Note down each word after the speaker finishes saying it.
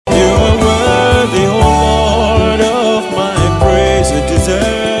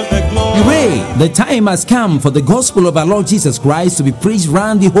The time has come for the gospel of our Lord Jesus Christ to be preached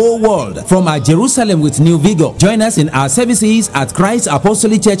around the whole world. From our Jerusalem with new vigor. Join us in our services at Christ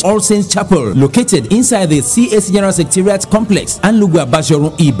Apostolic Church All Saints Chapel, located inside the CAC General Secretariat Complex, Anlugwa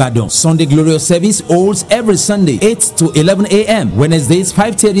Basharun, Ibadan. Sunday glorious service holds every Sunday 8 to 11 a.m. Wednesdays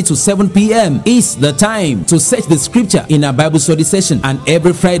 5:30 to 7 p.m. is the time to search the scripture in our Bible study session, and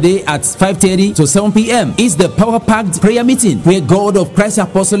every Friday at 5:30 to 7 p.m. is the power-packed prayer meeting where God of Christ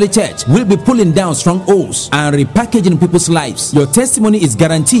Apostolic Church will be pulling down strongholds and repackaging people's lives. Your testimony is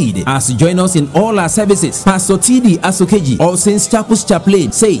guaranteed as you join us in all our services. Pastor T.D. Asokeji, All Saints Chapel's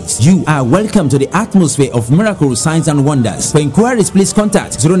chaplain, says you are welcome to the atmosphere of miracles, signs and wonders. For inquiries, please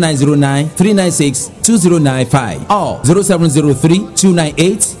contact 0909-396-2095 or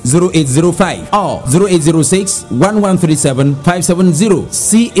 0703-298-0805 or 0806-1137-570.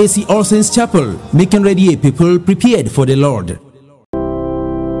 CAC All Saints Chapel, making ready a people prepared for the Lord.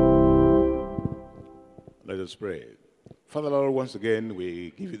 Let us pray. Father Lord, once again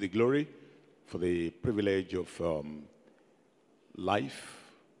we give you the glory for the privilege of life,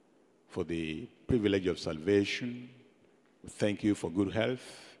 for the privilege of salvation. We thank you for good health.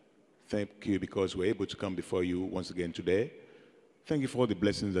 Thank you because we're able to come before you once again today. Thank you for all the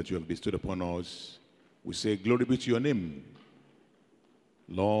blessings that you have bestowed upon us. We say glory be to your name.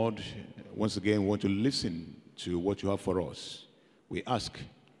 Lord, once again we want to listen to what you have for us. We ask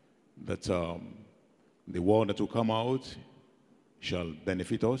that the word that will come out shall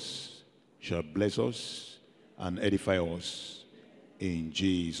benefit us, shall bless us, and edify us. In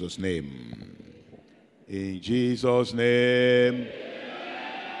Jesus' name. In Jesus' name.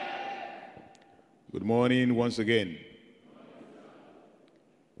 Good morning once again.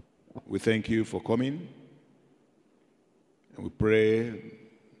 We thank you for coming. And we pray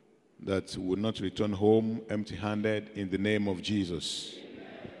that we will not return home empty-handed in the name of Jesus.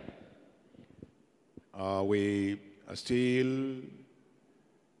 We are still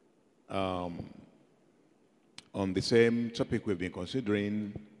on the same topic we've been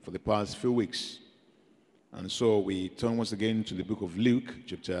considering for the past few weeks. And so we turn once again to the book of Luke,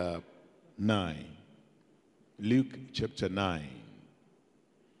 chapter 9. Luke, chapter 9.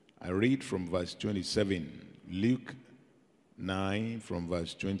 I read from verse 27. Luke 9 from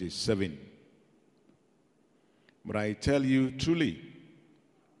verse 27. But I tell you truly,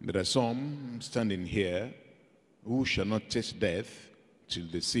 there are some standing here who shall not taste death till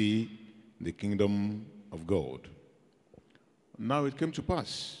they see the kingdom of God. Now it came to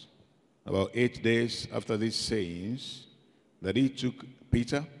pass, about 8 days after these sayings, that he took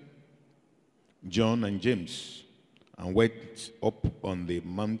Peter, John, and James, and went up on the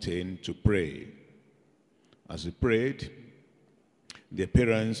mountain to pray. As he prayed, the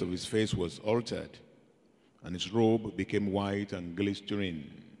appearance of his face was altered, and his robe became white and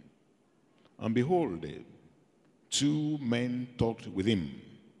glistering. And behold, 2 men talked with him,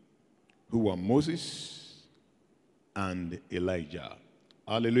 who were Moses and Elijah.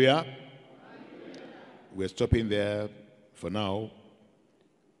 Hallelujah. We're stopping there for now.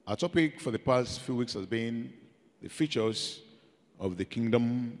 Our topic for the past few weeks has been the features of the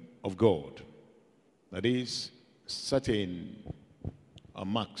kingdom of God. That is, certain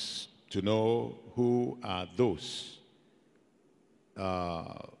marks to know who are those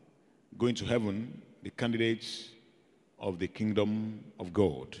going to heaven, the candidates of the kingdom of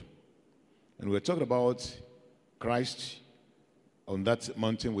God. And we're talking about Christ on that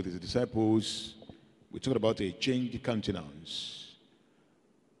mountain with his disciples. We're talking about a changed countenance.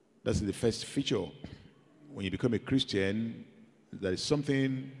 That's the first feature. When you become a Christian, there is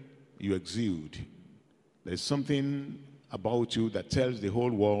something you exude. There is something about you that tells the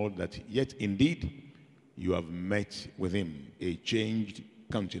whole world that yet indeed you have met with him, a changed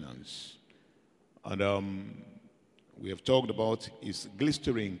countenance. And we have talked about his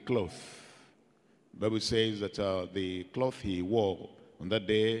glistering cloth. The Bible says that the cloth he wore on that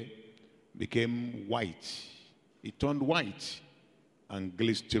day became white. It turned white and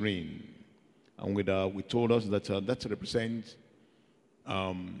glistering. And we told us that that represents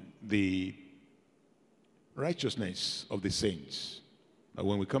the righteousness of the saints. That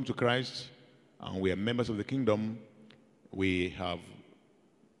when we come to Christ and we are members of the kingdom, we have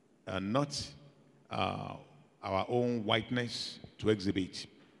not our own whiteness to exhibit,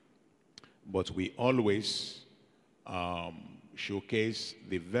 but we always showcase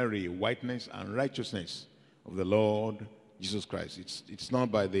the very whiteness and righteousness of the Lord Jesus Christ. It's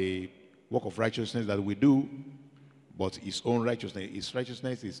not by the work of righteousness that we do, but his own righteousness. His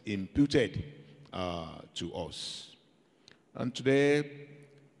righteousness is imputed to us. And today,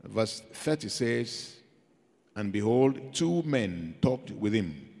 verse 30 says, and behold, 2 men talked with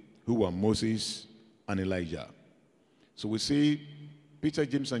him, who were Moses and Elijah. So we see Peter,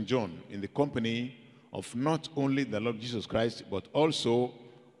 James, and John in the company of not only the Lord Jesus Christ, but also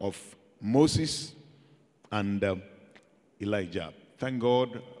of Moses and Elijah. Thank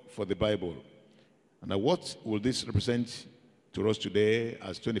God for the Bible. And what will this represent to us today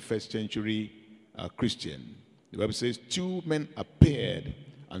as 21st century Christian? The Bible says 2 men appeared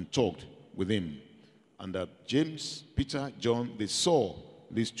and talked with him. And James, Peter, John, they saw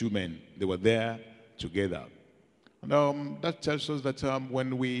these 2 men. They were there together. And that tells us that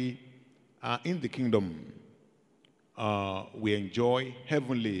when we are in the kingdom, we enjoy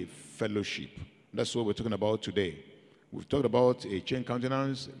heavenly fellowship. That's what we're talking about today. We've talked about a chain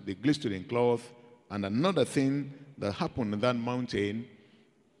countenance, the glistering cloth, and another thing that happened on that mountain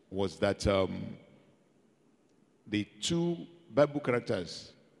was that the 2 Bible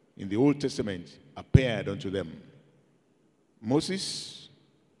characters in the Old Testament appeared unto them, Moses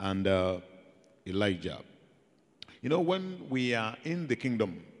and Elijah. You know, when we are in the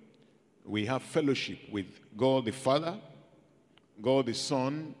kingdom, we have fellowship with God the Father, God the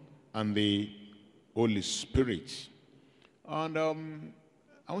Son, and the Holy Spirit. And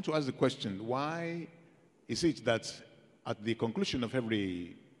I want to ask the question, why is it that at the conclusion of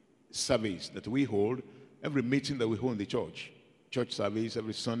every service that we hold, every meeting that we hold in the church service,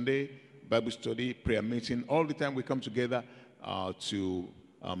 every Sunday, Bible study, prayer meeting, all the time we come together to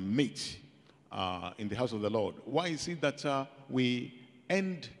meet in the house of the Lord, why is it that we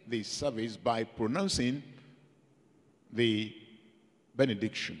end the service by pronouncing the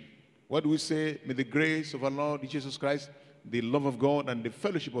benediction? What do we say? May the grace of our Lord Jesus Christ, the love of God, and the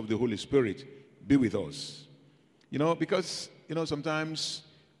fellowship of the Holy Spirit be with us. You know, because, you know, sometimes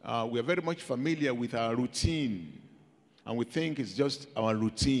we are very much familiar with our routine, and we think it's just our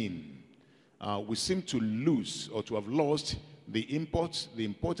routine. We seem to lose or to have lost the importance,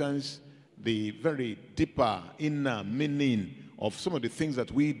 the very deeper inner meaning of some of the things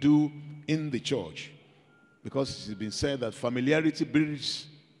that we do in the church. Because it's been said that familiarity breeds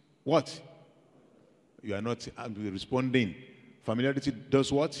what? You are not responding. Familiarity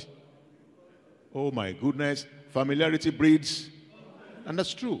does what? Oh my goodness. Familiarity breeds. And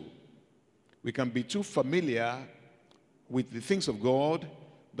that's true. We can be too familiar with the things of God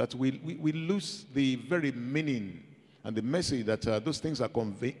that we lose the very meaning and the message that those things are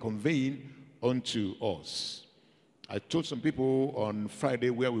conveying unto us. I told some people on Friday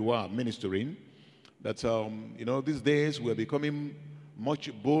where we were ministering that, you know, these days we're becoming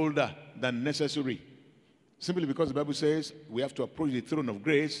much bolder than necessary. Simply because the Bible says we have to approach the throne of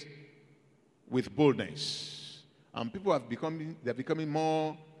grace with boldness. And people have they're becoming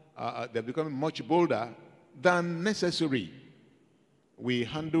much bolder than necessary. We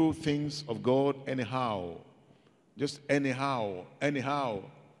handle things of God anyhow. Just anyhow.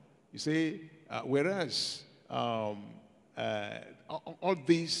 You see, whereas all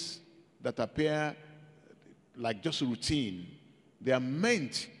these that appear like just routine, they are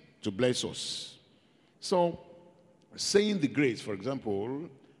meant to bless us. So, saying the grace, for example,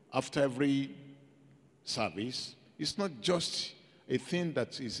 after every service, it's not just a thing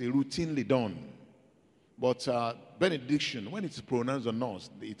that is routinely done. But benediction, when it's pronounced on us,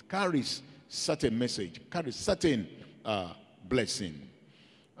 it carries certain message, carries certain blessing.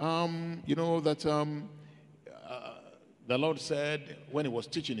 You know that the Lord said when he was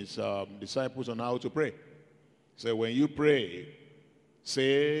teaching his disciples on how to pray, so when you pray,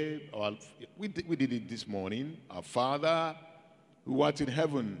 say, we did it this morning, our Father who art in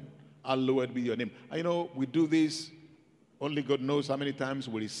heaven, hallowed be your name. And you know, we do this, only God knows how many times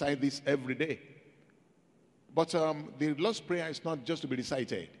we recite this every day. But the Lord's Prayer is not just to be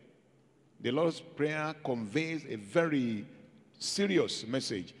recited. The Lord's Prayer conveys a very serious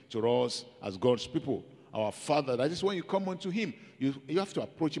message to us as God's people. Our Father, that is when you come unto him, you have to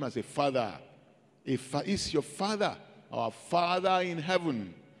approach him as a father. He's your Father, our Father in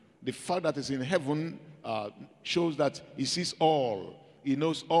heaven. The Father that is in heaven shows that he sees all. He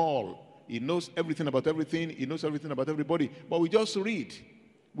knows all. He knows everything about everything. He knows everything about everybody. But we just read.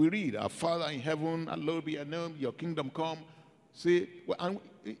 We read, our Father in heaven, hallowed be your name, your kingdom come. See, and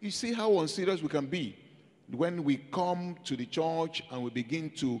you see how unserious we can be when we come to the church and we begin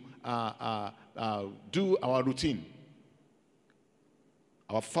to do our routine.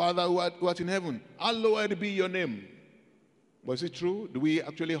 Our Father who art in heaven, hallowed be your name. But is it true? Do we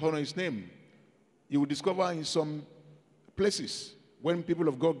actually honor his name? You will discover in some places when people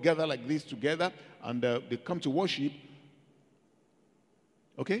of God gather like this together and they come to worship,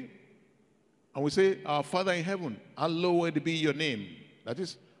 okay? And we say, our Father in heaven, hallowed be your name. That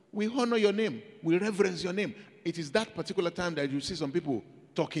is, we honor your name. We reverence your name. It is that particular time that you see some people,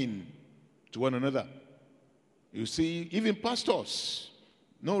 talking to one another. You see, even pastors,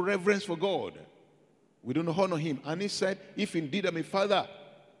 no reverence for God. We don't honor him. And he said, if indeed I'm a father,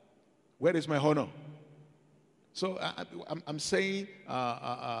 where is my honor? So I'm saying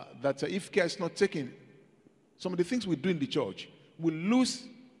that if care is not taken, some of the things we do in the church will lose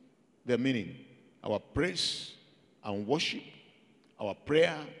their meaning. Our praise and worship, our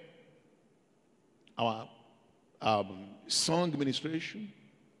prayer, our song administration,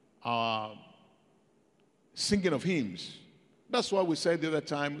 our singing of hymns. That's why we said the other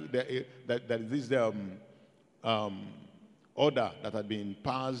time that this order that had been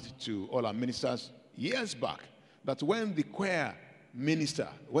passed to all our ministers years back, that when the choir minister,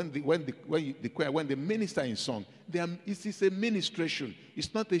 when the minister in song, it is a ministration.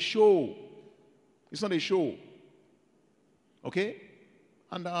 It's not a show. It's not a show. Okay?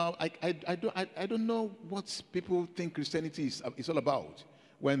 And I don't know what people think Christianity is all about.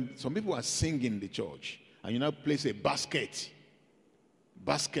 When some people are singing in the church, and you now place a basket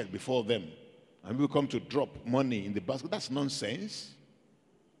before them, and people come to drop money in the basket, that's nonsense.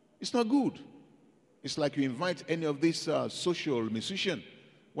 It's not good. It's like you invite any of these social musicians.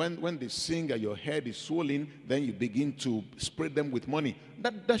 When they sing and your head is swollen, then you begin to spread them with money.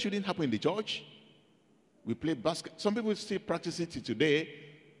 That shouldn't happen in the church. We play basket. Some people still practice it today,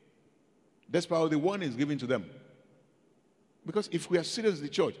 despite the warnings given to them. Because if we are serious in the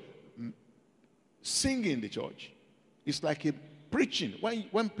church, singing in the church, it's like a preaching.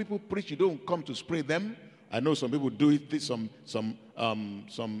 When people preach, you don't come to spray them. I know some people do it. Some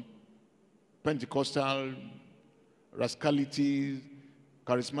Pentecostal rascality,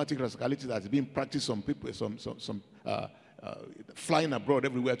 charismatic rascality that's being practiced. Some people, flying abroad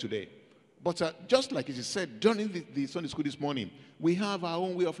everywhere today. But just like it is said during the Sunday school this morning, we have our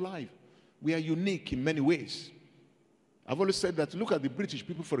own way of life. We are unique in many ways. I've always said that, look at the British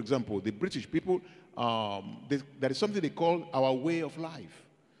people, for example. The British people, there is something they call our way of life.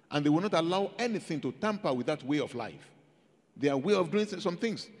 And they will not allow anything to tamper with that way of life. Their way of doing some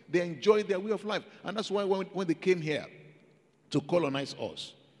things, they enjoy their way of life. And that's why when they came here to colonize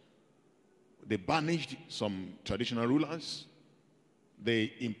us, they banished some traditional rulers.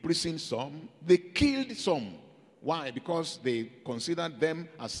 They imprisoned some. They killed some. Why? Because they considered them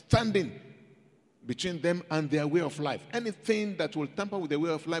as standing between them and their way of life. Anything that will tamper with their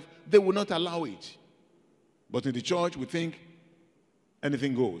way of life, they will not allow it. But in the church, we think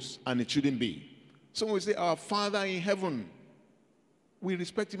anything goes, and it shouldn't be. So when we say, our Father in heaven, we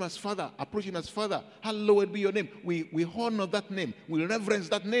respect him as Father, approach him as Father. Hallowed be your name. We honor that name. We reverence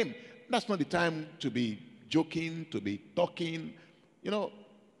that name. That's not the time to be joking, to be talking. You know,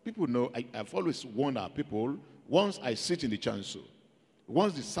 people know, I've always warned our people, once I sit in the chancel,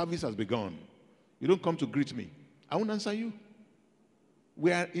 once the service has begun, you don't come to greet me. I won't answer you.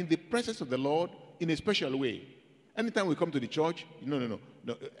 We are in the presence of the Lord in a special way. Anytime we come to the church, no.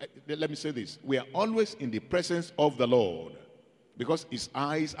 Let me say this. We are always in the presence of the Lord because his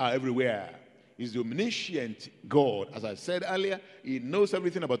eyes are everywhere. He's the omniscient God. As I said earlier, he knows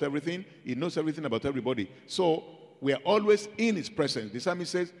everything about everything. He knows everything about everybody. So we are always in his presence. The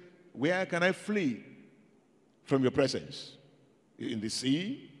psalmist says, where can I flee from your presence? In the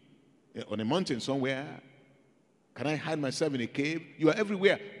sea? On a mountain somewhere? Can I hide myself in a cave? You are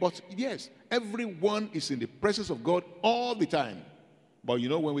everywhere. But yes, everyone is in the presence of God all the time. But you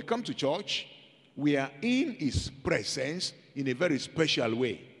know, when we come to church, we are in his presence in a very special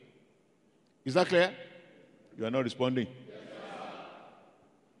way. Is that clear? You are not responding.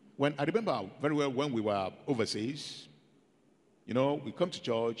 When I remember very well when we were overseas, you know, we come to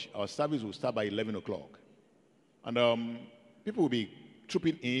church, our service will start by 11 o'clock. And people will be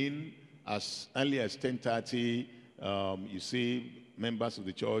trooping in as early as 10:30. You see members of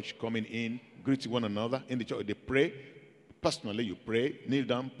the church coming in, greeting one another in the church. They pray. Personally, you pray, kneel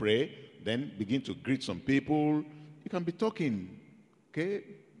down, pray, then begin to greet some people. You can be talking, okay,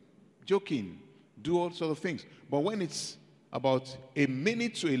 joking, do all sorts of things. But when it's about a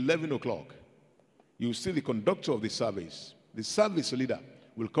minute to 11 o'clock, you see the conductor of the service leader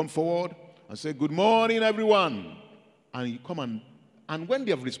will come forward and say, good morning, everyone. And you come and when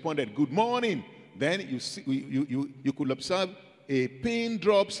they have responded, good morning, then you see, you could observe a pin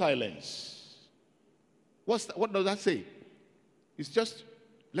drop silence. What does that say? It's just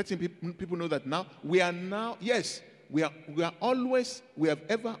letting people know that now we have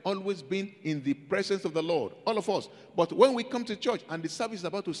ever always been in the presence of the Lord, all of us. But when we come to church and the service is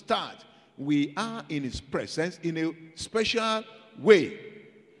about to start, we are in his presence in a special way.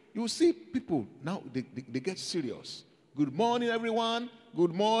 You see people now, they get serious. Good morning, everyone.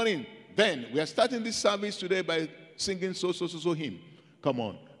 Good morning. Then we are starting this service today by singing so hymn. Come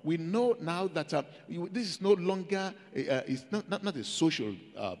on. We know now that this is no longer, it's not a social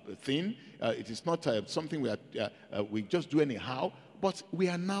thing. It is not something we just do anyhow. But we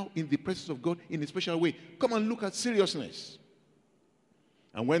are now in the presence of God in a special way. Come and look at seriousness.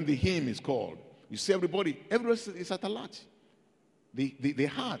 And when the hymn is called, you see everybody is at alert. The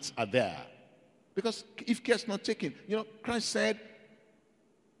hearts are there. Because if care is not taken, Christ said,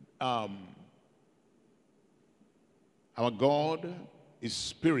 our God is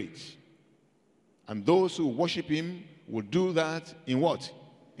spirit. And those who worship him will do that in what?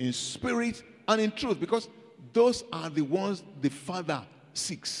 In spirit and in truth. Because those are the ones the Father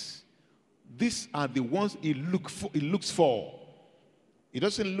seeks. These are the ones he looks for. He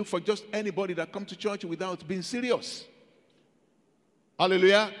doesn't look for just anybody that comes to church without being serious.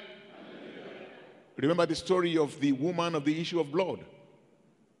 Hallelujah. Hallelujah. Remember the story of the woman of the issue of blood.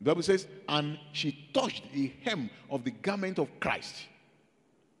 The Bible says, and she touched the hem of the garment of Christ.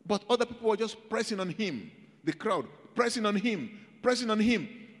 But other people were just pressing on him. The crowd, pressing on him, pressing on him.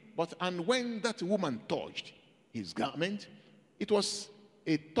 And when that woman touched his garment, it was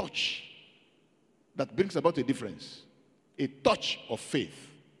a touch that brings about a difference. A touch of faith.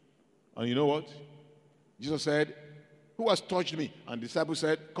 And you know what? Jesus said, who has touched me? And the disciples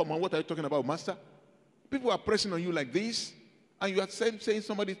said, come on, what are you talking about, Master? People are pressing on you like this. And you are saying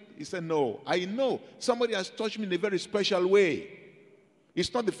somebody, he said, no, I know. Somebody has touched me in a very special way.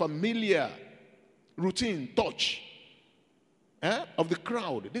 It's not the familiar, routine touch of the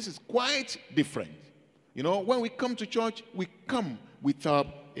crowd. This is quite different. When we come to church, we come with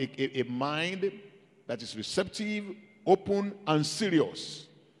a mind that is receptive, open, and serious.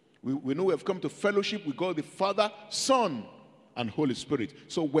 We know we have come to fellowship with God the Father, Son, and Holy Spirit.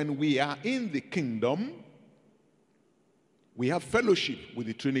 So when we are in the kingdom, we have fellowship with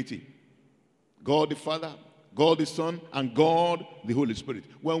the Trinity. God the Father, God the Son, and God the Holy Spirit.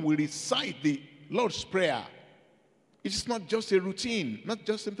 When we recite the Lord's Prayer, it's not just a routine, not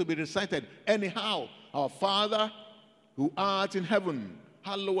just something to be recited anyhow. Our Father, who art in heaven,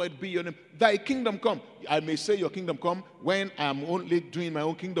 hallowed be your name. Thy kingdom come. I may say your kingdom come when I am only doing my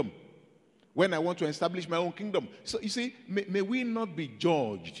own kingdom. When I want to establish my own kingdom. So you see, may we not be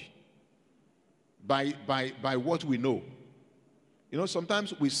judged by what we know.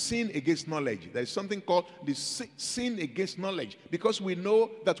 Sometimes we sin against knowledge. There is something called the sin against knowledge. Because we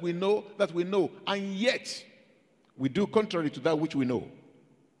know that we know that we know. And yet, we do contrary to that which we know.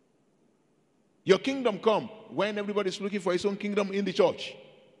 Your kingdom come when everybody's looking for his own kingdom in the church.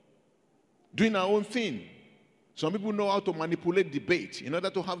 Doing our own thing. Some people know how to manipulate debate in order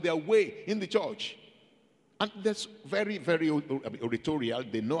to have their way in the church. And that's very, very oratorial.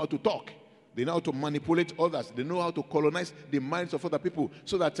 They know how to talk. They know how to manipulate others. They know how to colonize the minds of other people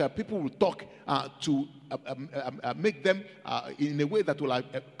so that people will talk to make them in a way that will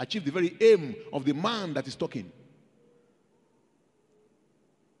achieve the very aim of the man that is talking.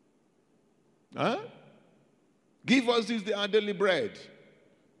 Huh? Give us this our daily bread.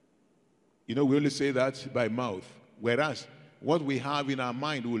 We only say that by mouth. Whereas what we have in our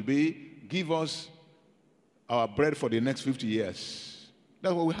mind will be, give us our bread for the next 50 years.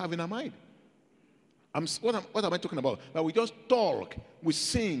 That's what we have in our mind. What am I talking about? That we just talk, we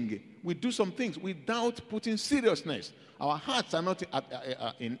sing, we do some things without putting seriousness. Our hearts are not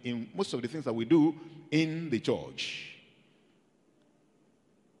in most of the things that we do in the church.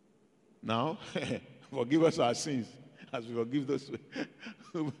 Now, forgive us our sins as we forgive those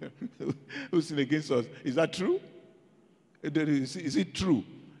who sin against us. Is that true? Is it true?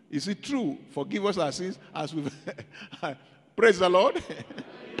 Is it true? Forgive us our sins as we praise the Lord.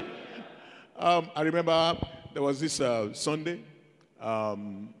 I remember there was this Sunday,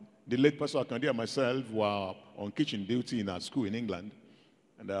 the late Pastor Akande and myself were on kitchen duty in our school in England.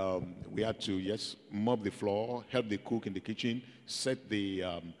 And we had to, mop the floor, help the cook in the kitchen, set the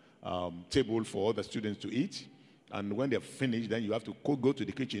table for all the students to eat. And when they're finished, then you have to go to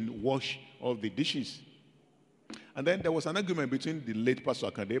the kitchen, wash all the dishes. And then there was an argument between the late Pastor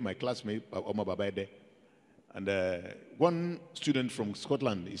Akande, my classmate, Oma Babede, and one student from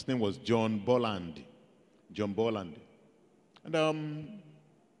Scotland. His name was John Bolland. John Bolland. And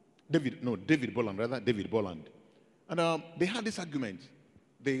David Bolland. And they had this argument.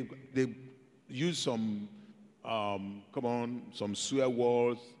 They used some, some swear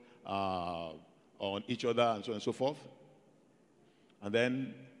words on each other and so on and so forth. And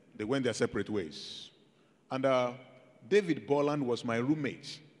then they went their separate ways. And David Bolland was my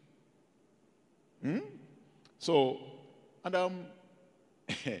roommate. So, and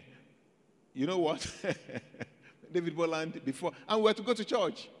you know what? David Bolland, and we were to go to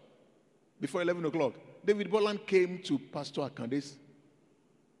church before 11 o'clock. David Bolland came to Pastor Akande's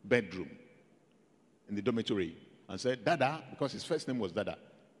bedroom in the dormitory and said, Dada, because his first name was Dada.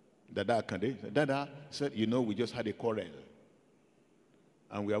 Dada Kande. Dada said, you know, we just had a quarrel.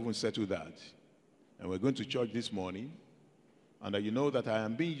 And we haven't settled that. And we're going to church this morning. And you know that I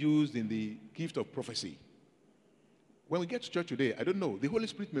am being used in the gift of prophecy. When we get to church today, I don't know, the Holy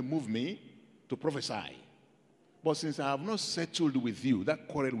Spirit may move me to prophesy. But since I have not settled with you, that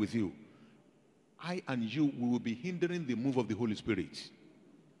quarrel with you, I and you, we will be hindering the move of the Holy Spirit.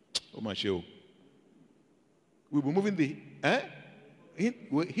 Oh, my show. We'll be moving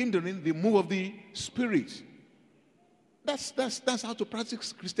we're hindering the move of the Spirit. That's how to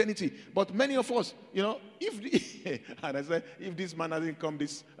practice Christianity. But many of us, you know, and I said, if this man hasn't come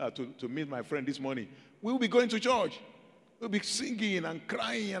to meet my friend this morning, we will be going to church. We'll be singing and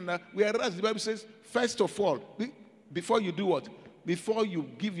crying. And whereas the Bible says, first of all, before you do what? Before you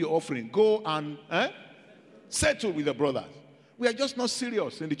give your offering, go and settle with the brothers. We are just not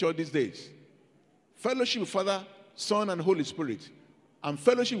serious in the church these days. Fellowship with Father, Son, and Holy Spirit. And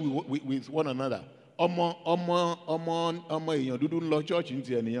fellowship with one another. When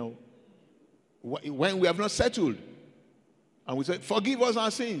we have not settled, and we say, forgive us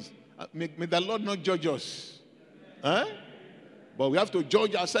our sins. May the Lord not judge us. But we have to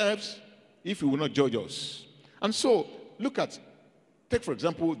judge ourselves if He will not judge us. And so, take for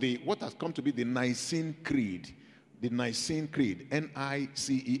example, what has come to be the Nicene Creed. The Nicene Creed,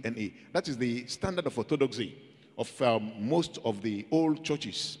 N-I-C-E-N-E. That is the standard of orthodoxy of most of the old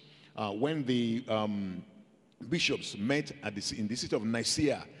churches. When the bishops met in the city of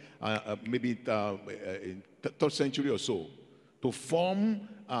Nicaea, maybe in the 3rd century or so, to form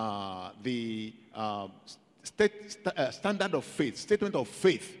the standard of faith, statement of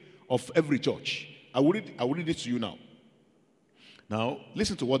faith of every church. I will read it to you now. Now,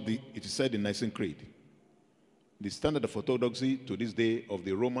 listen to what it is said in Nicene Creed. The standard of orthodoxy to this day of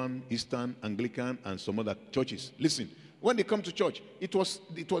the Roman, Eastern, Anglican, and some other churches. Listen, when they come to church, this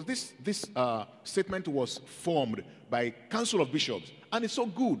statement was formed by Council of Bishops, and it's so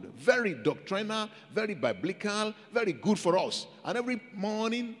good, very doctrinal, very biblical, very good for us. And every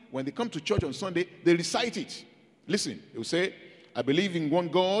morning when they come to church on Sunday, they recite it. Listen, they will say, I believe in one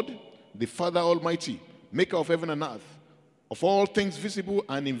God, the Father Almighty, maker of heaven and earth, of all things visible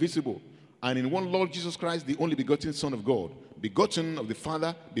and invisible, and in one Lord Jesus Christ, the only begotten Son of God, begotten of the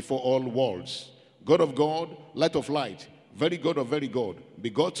Father before all worlds, God of God, light of light, very God of very God,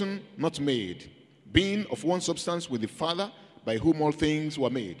 begotten, not made, being of one substance with the Father, by whom all things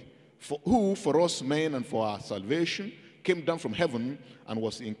were made, who for us men and for our salvation came down from heaven and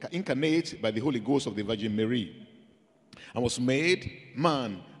was incarnate by the Holy Ghost of the Virgin Mary, and was made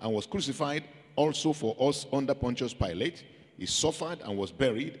man and was crucified also for us under Pontius Pilate. He suffered and was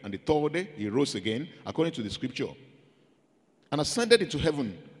buried, and the 3rd day he rose again, according to the scripture, and ascended into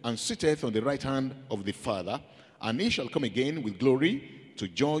heaven, and sitteth on the right hand of the Father, and he shall come again with glory to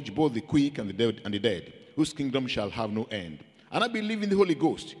judge both the quick and the dead, whose kingdom shall have no end. And I believe in the Holy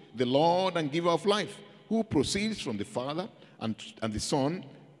Ghost, the Lord and giver of life, who proceeds from the Father and the Son,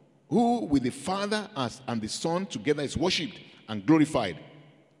 who with the Father and the Son together is worshipped and glorified,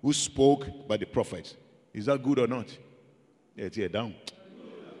 who spoke by the prophets. Is that good or not? Yeah, it's here down.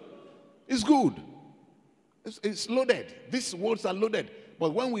 It's good. It's loaded. These words are loaded.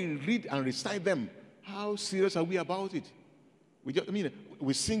 But when we read and recite them, how serious are we about it?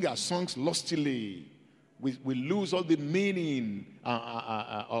 We sing our songs lustily. We lose all the meaning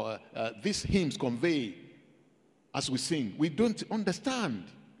these hymns convey as we sing. We don't understand.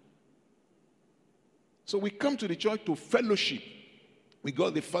 So we come to the church to fellowship with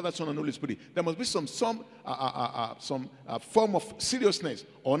God the Father, Son, and Holy Spirit. There must be some form of seriousness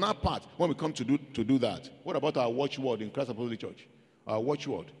on our part when we come to do that. What about our watchword in Christ Apostolic Church? Our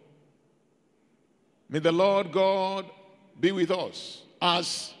watchword. May the Lord God be with us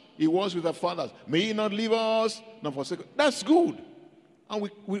as He was with our fathers. May He not leave us, nor forsake us. That's good.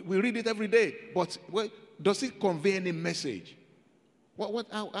 And we read it every day. But does it convey any message?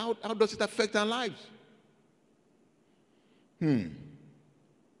 How does it affect our lives? And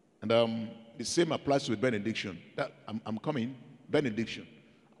the same applies with benediction. I'm coming. Benediction.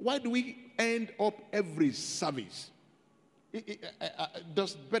 Why do we end up every service?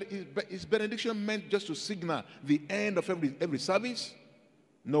 Is benediction meant just to signal the end of every service?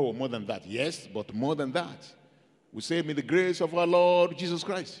 No, more than that. Yes, but more than that. We say, may the grace of our Lord Jesus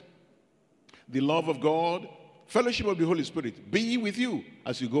Christ, the love of God, fellowship of the Holy Spirit be with you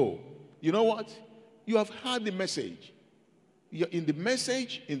as you go. You know what? You have heard the message. In the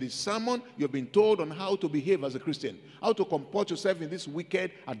message, in the sermon, you've been told on how to behave as a Christian, how to comport yourself in this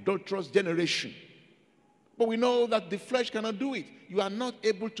wicked, adulterous generation. But we know that the flesh cannot do it. You are not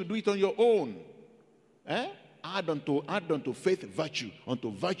able to do it on your own. Add unto faith virtue,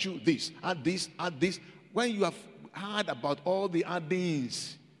 unto virtue this, add this, add this. When you have heard about all the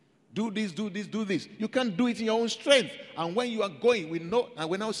addings, do this, do this, do this, you can't do it in your own strength. And when you are going, we know, and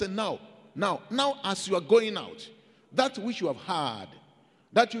we now say now as you are going out, that which you have heard,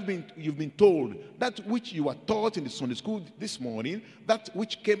 that you've been told, that which you were taught in the Sunday school this morning, that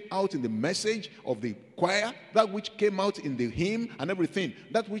which came out in the message of the choir, that which came out in the hymn and everything,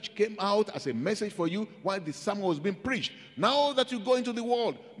 that which came out as a message for you while the sermon was being preached. Now that you go into the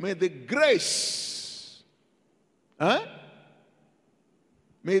world, may the grace,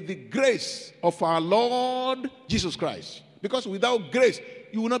 may the grace of our Lord Jesus Christ, because without grace,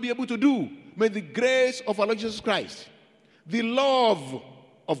 you will not be able to do. May the grace of our Lord Jesus Christ, the love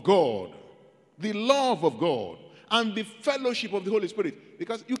of God, and the fellowship of the Holy Spirit,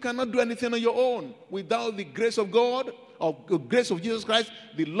 because you cannot do anything on your own without the grace of God, of the grace of Jesus Christ,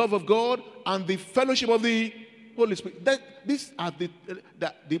 the love of God, and the fellowship of the Holy Spirit. These are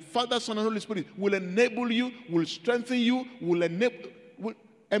the Father, Son, and Holy Spirit will enable you, will strengthen you, will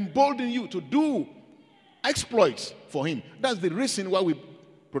embolden you to do exploits for Him. That's the reason why we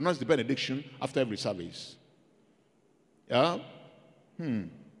pronounce the benediction after every service. Yeah?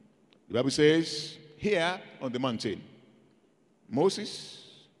 The Bible says, here on the mountain,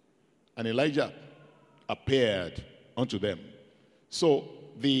 Moses and Elijah appeared unto them. So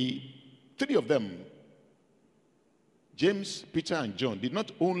the three of them, James, Peter, and John, did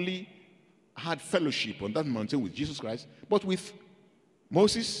not only had fellowship on that mountain with Jesus Christ, but with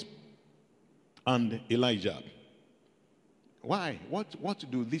Moses and Elijah. Why? What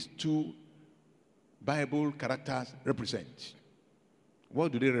do these two Bible characters represent?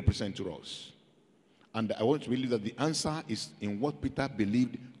 What do they represent to us? And I want to believe that the answer is in what Peter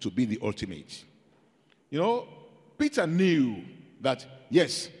believed to be the ultimate. You know, Peter knew that,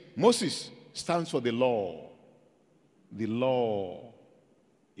 yes, Moses stands for the law. The law.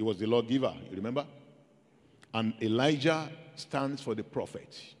 He was the lawgiver, you remember? And Elijah stands for the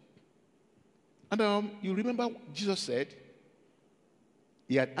prophet. And you remember Jesus said,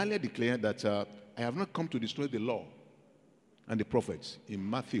 he had earlier declared that I have not come to destroy the law and the prophets in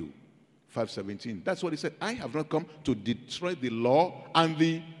Matthew 5:17. That's what he said. I have not come to destroy the law and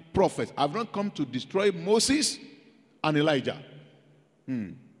the prophets. I have not come to destroy Moses and Elijah.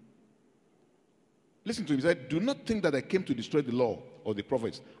 Listen to him. He said, do not think that I came to destroy the law or the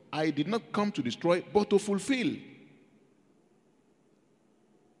prophets. I did not come to destroy, but to fulfill.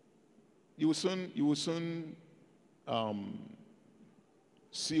 You will soon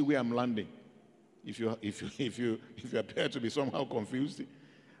see where I'm landing. If you appear to be somehow confused.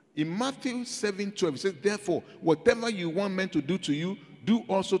 In Matthew 7:12, it says, therefore, whatever you want men to do to you, do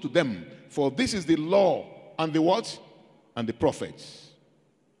also to them. For this is the law and the what? And the prophets.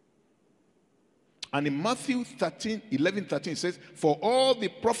 And in Matthew 11:13, it says, for all the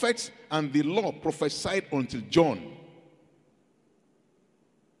prophets and the law prophesied until John.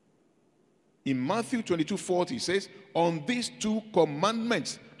 In Matthew 22:40, it says, on these two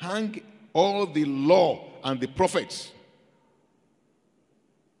commandments hang all the law and the prophets.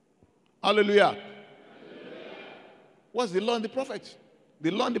 Hallelujah. Hallelujah. What's the law and the prophet? The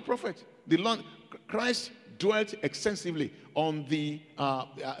law and the prophet. The law. Christ dwelt extensively on these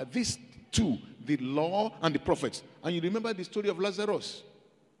two, the law and the prophets. And you remember the story of Lazarus.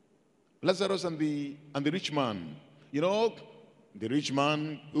 Lazarus and the rich man. You know, the rich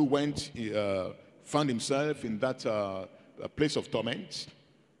man who went, found himself in that place of torment.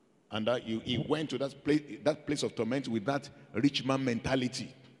 And he went to that place of torment with that rich man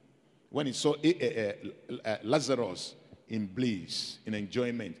mentality. When he saw Lazarus in bliss, in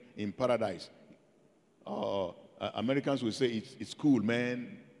enjoyment, in paradise. Americans will say, it's cool,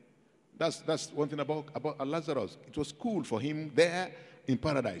 man. That's one thing about Lazarus. It was cool for him there in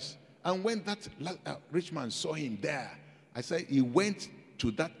paradise. And when that rich man saw him there, I said he went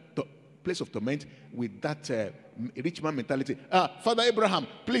to that place of torment with that rich man mentality. Father Abraham,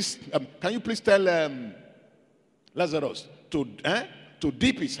 please, can you please tell Lazarus to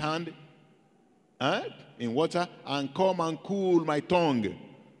dip his hand in water and come and cool my tongue.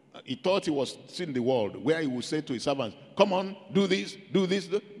 He thought he was seeing the world where he would say to his servants, come on, do this, do this.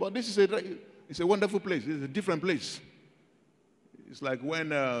 But this is it's a wonderful place. It's a different place. It's like when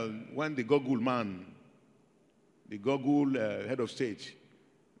the Gogul man, the Gogul head of state,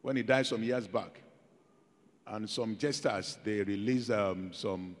 when he died some years back, and some jesters, they released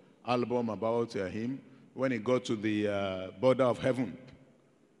some album about him when he got to the border of heaven.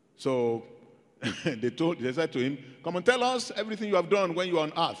 So they said to him, come and tell us everything you have done when you were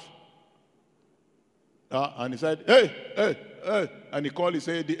on earth. And he said, hey. And he called his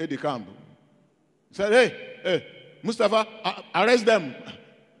aide camp. He said, hey, Mustafa, arrest them.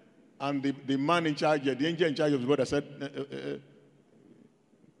 And the man in charge, the angel in charge of the border said,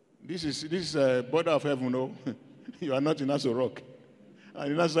 this is a border of heaven, no? You are not in Aso Rock.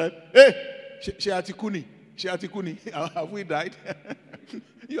 And he said, hey, Sheatikuni, have we died?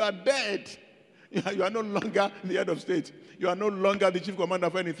 You are dead. You are no longer the head of state. You are no longer the chief commander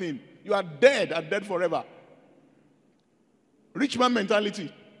of anything. You are dead and dead forever. Rich man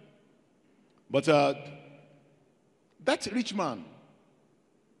mentality. But that rich man,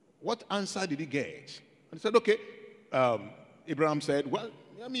 what answer did he get? And he said, okay. Abraham said, well,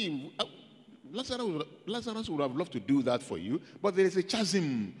 I mean, Lazarus would have loved to do that for you, but there is a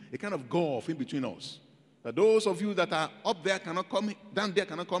chasm, a kind of gulf in between us. That those of you that are up there cannot come, down there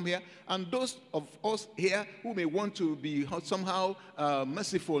cannot come here, and those of us here who may want to be somehow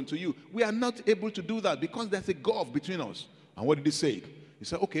merciful to you, we are not able to do that because there's a gulf between us. And what did he say? He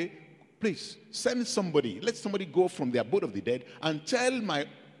said, okay, please send somebody, let somebody go from the abode of the dead and tell my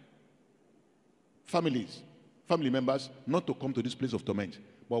family members not to come to this place of torment.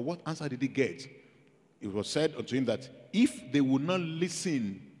 But what answer did he get? It was said unto him that if they would not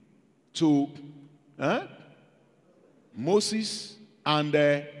listen to Moses and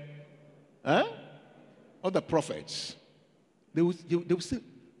other prophets, they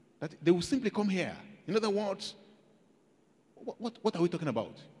will simply come here. In other words, what are we talking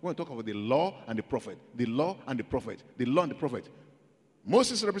about? We want to talk about the law and the prophet. The law and the prophet. The law and the prophet.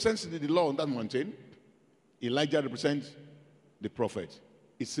 Moses represents the law on that mountain. Elijah represents the prophet.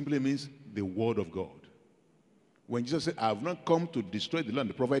 It simply means the word of God. When Jesus said, I have not come to destroy the law and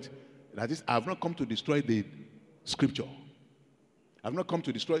the prophet, that is, I have not come to destroy the scripture. I have not come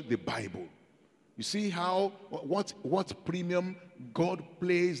to destroy the Bible. You see how, what premium God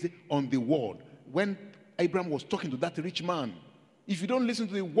placed on the word. When Abraham was talking to that rich man, if you don't listen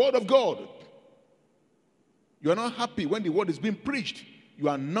to the word of God, you are not happy when the word is being preached. You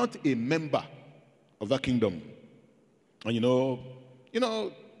are not a member of that kingdom. And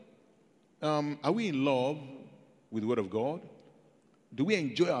are we in love with the word of God? Do we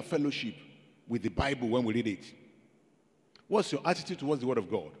enjoy our fellowship with the Bible when we read it? What's your attitude towards the word of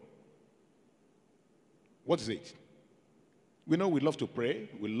God? What is it? We know we love to pray.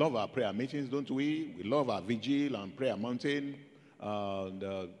 We love our prayer meetings, don't we? We love our vigil and prayer mountain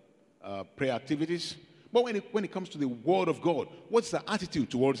and prayer activities. But when it comes to the word of God, what's the attitude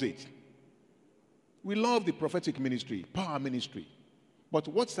towards it? We love the prophetic ministry, power ministry. But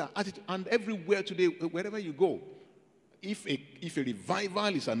what's the attitude? And everywhere today, wherever you go, if a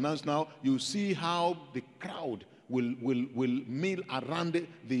revival is announced now, you see how the crowd will mill around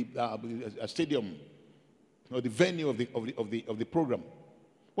the stadium or the venue of the program.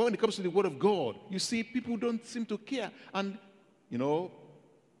 But when it comes to the word of God, you see people don't seem to care. And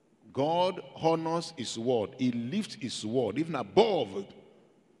God honors his word. He lifts his word even above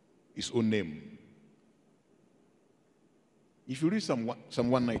his own name. If you read Psalm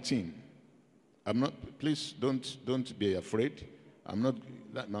 119, please don't be afraid. I'm not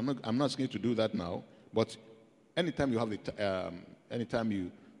asking you to do that now. But anytime you have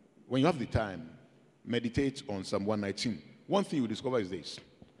when you have the time, meditate on Psalm 119. One thing you discover is this: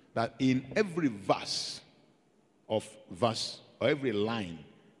 that in every or every line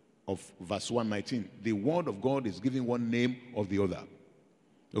of verse 119, the word of God is giving one name of the other.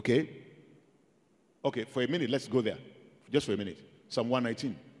 Okay? Okay, for a minute, let's go there. Just for a minute. Psalm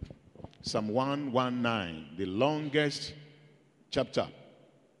 119. Psalm 119, the longest chapter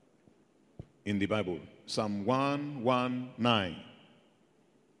in the Bible. Psalm 119.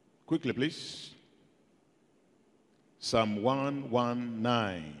 Quickly, please. Psalm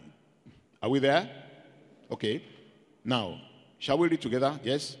 119. Are we there? Okay. Now, shall we read together?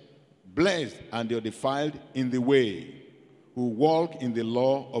 Yes. Blessed and they are defiled in the way, who walk in the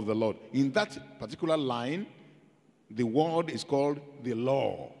law of the Lord. In that particular line, the word is called the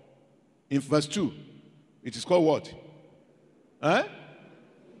law. In verse 2, it is called what?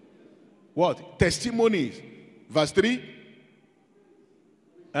 What? Testimonies. Verse 3,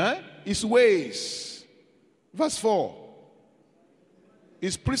 his ways. Verse 4,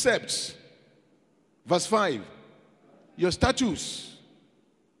 his precepts. Verse 5, your statutes.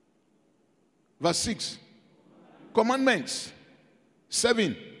 Verse 6, commandments.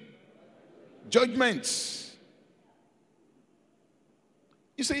 7, judgments.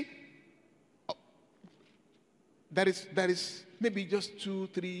 You see, that is maybe just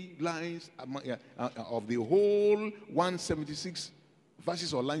 2-3 lines of the whole 176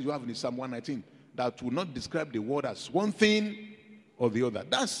 verses or lines you have in Psalm 119 that will not describe the word as one thing or the other.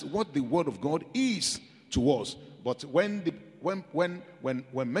 That's what the word of God is. to us. But when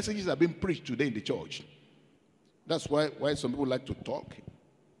messages are being preached today in the church, that's why some people like to talk.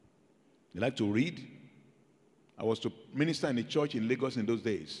 They like to read. I was to minister in a church in Lagos in those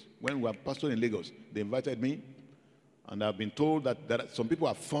days. When we were pastoring in Lagos, they invited me. And I've been told that some people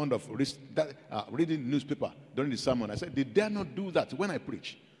are fond of reading the newspaper during the sermon. I said, they dare not do that when I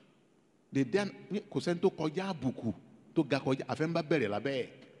preach. They dare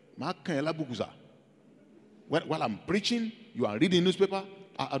while I'm preaching, you are reading newspaper.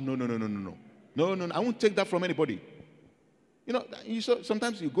 No, I won't take that from anybody. You know,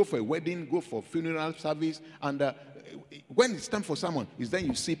 sometimes you go for a wedding, go for funeral service, and when it's time for someone, is then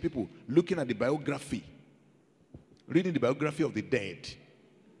you see people looking at the biography, reading the biography of the dead,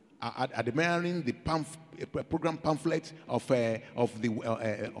 admiring the program pamphlet of the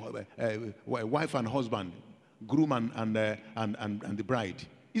wife and husband, groom and the bride.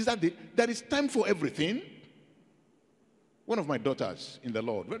 Is that there is time for everything? One of my daughters in the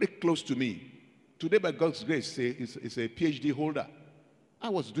Lord, very close to me, today by God's grace, is a PhD holder. I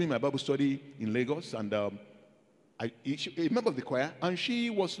was doing my Bible study in Lagos, and a member of the choir, and she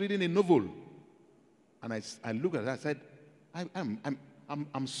was reading a novel. And I looked at her, I said,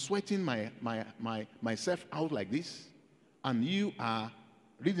 I'm sweating myself out like this, and you are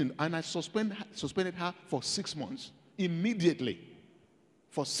reading. And I suspended her for 6 months, immediately,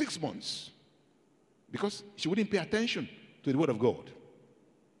 for 6 months, because she wouldn't pay attention to the Word of God.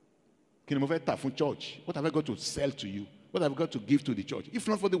 Church, what have I got to sell to you? What have I got to give to the church? If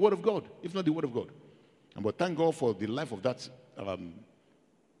not for the Word of God, if not the Word of God. But thank God for the life of that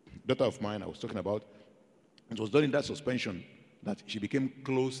daughter of mine I was talking about. It was during that suspension that she became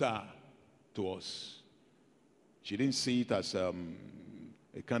closer to us. She didn't see it as a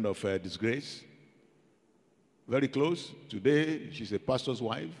kind of disgrace. Very close. Today, she's a pastor's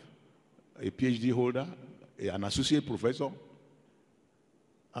wife, a PhD holder, an associate professor,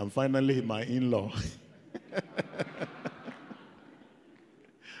 and finally my in-law.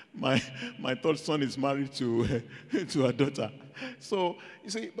 My third son is married to her daughter. So, you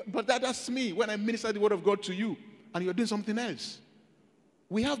see, but that's me when I minister the Word of God to you, and you're doing something else.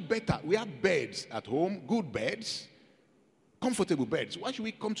 We have beds at home, good beds, comfortable beds. Why should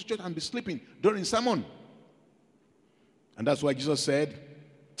we come to church and be sleeping during sermon? And that's why Jesus said,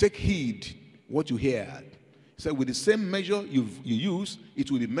 take heed what you hear. He said, with the same measure you use, it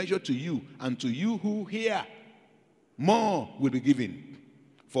will be measured to you, and to you who hear, more will be given.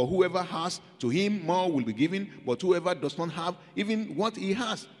 For whoever has, to him more will be given, but whoever does not have, even what he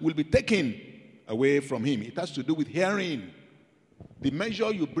has will be taken away from him. It has to do with hearing. The measure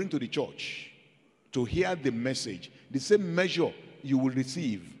you bring to the church to hear the message, the same measure you will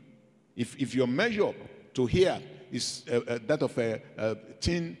receive. If your measure to hear is that of a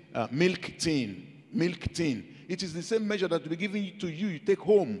tin, milk tin, it is the same measure that will be given to you, you take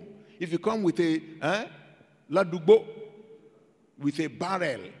home. If you come with a ladugbo, with a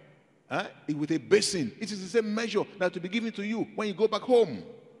barrel, with a basin, it is the same measure that will be given to you when you go back home.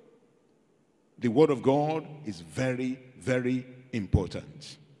 The Word of God is very, very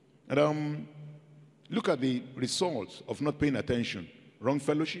important. And look at the results of not paying attention. Wrong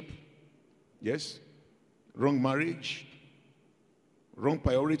fellowship, yes. Wrong marriage, wrong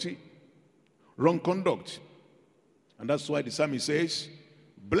priority, wrong conduct. And that's why the psalmist says,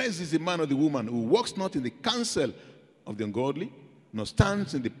 blessed is the man or the woman who walks not in the counsel of the ungodly, nor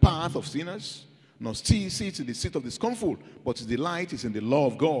stands in the path of sinners, nor sits in the seat of the scornful, but his delight is in the law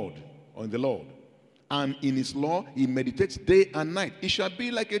of God, or in the Lord. And in his law he meditates day and night. It shall be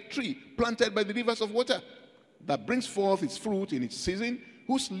like a tree planted by the rivers of water, that brings forth its fruit in its season,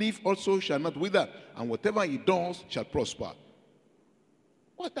 whose leaf also shall not wither, and whatever he does shall prosper.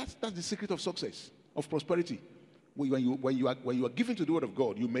 Well, that's the secret of success, of prosperity. When you are given to the Word of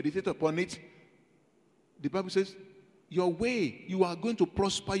God, you meditate upon it. The Bible says, your way, you are going to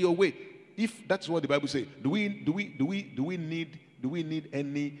prosper your way. If that's what the Bible says, do we need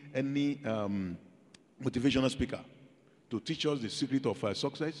any motivational speaker to teach us the secret of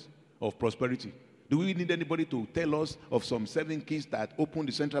success, of prosperity? Do we need anybody to tell us of some 7 keys that open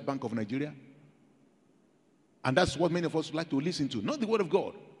the Central Bank of Nigeria? And that's what many of us like to listen to. Not the Word of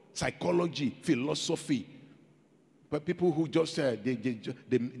God. Psychology, philosophy. But people who just,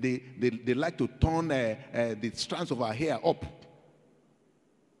 they like to turn the strands of our hair up.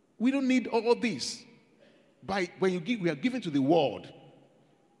 We don't need all of this. When we are given to the Word,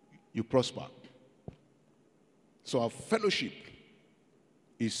 you prosper. So our fellowship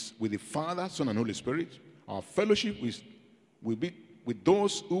is with the Father, Son, and Holy Spirit. Our fellowship will be with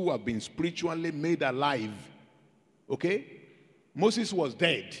those who have been spiritually made alive. Okay? Moses was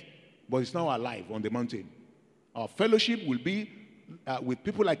dead. but it's now alive on the mountain. Our fellowship will be with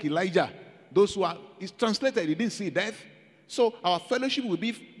people like Elijah. Those who are, it's translated, he didn't see death. So our fellowship will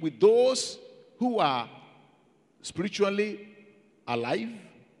be with those who are spiritually alive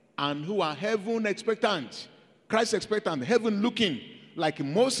and who are heaven expectant, Christ expectant, heaven looking, like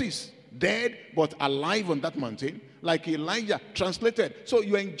Moses, dead but alive on that mountain, like Elijah, translated. So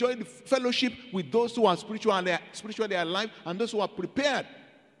you enjoy the fellowship with those who are spiritually alive and those who are prepared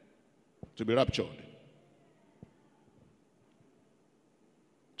to be raptured.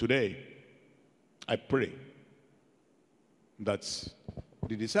 Today, I pray that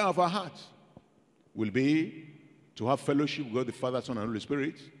the desire of our hearts will be to have fellowship with God the Father, Son, and Holy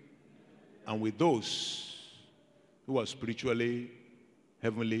Spirit, and with those who are spiritually,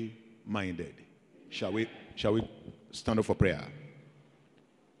 heavenly minded. Shall we stand up for prayer?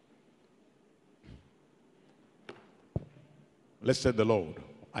 Let's say the Lord,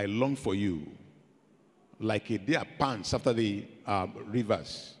 I long for you like a deer pants after the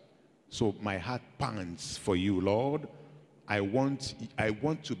rivers. So my heart pants for you, Lord. I want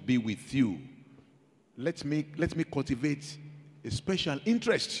to be with you. Let me cultivate a special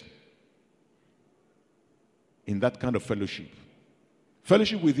interest in that kind of fellowship.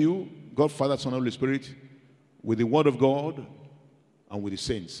 Fellowship with you, God, Father, Son, Holy Spirit, with the Word of God, and with the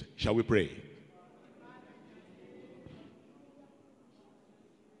saints. Shall we pray?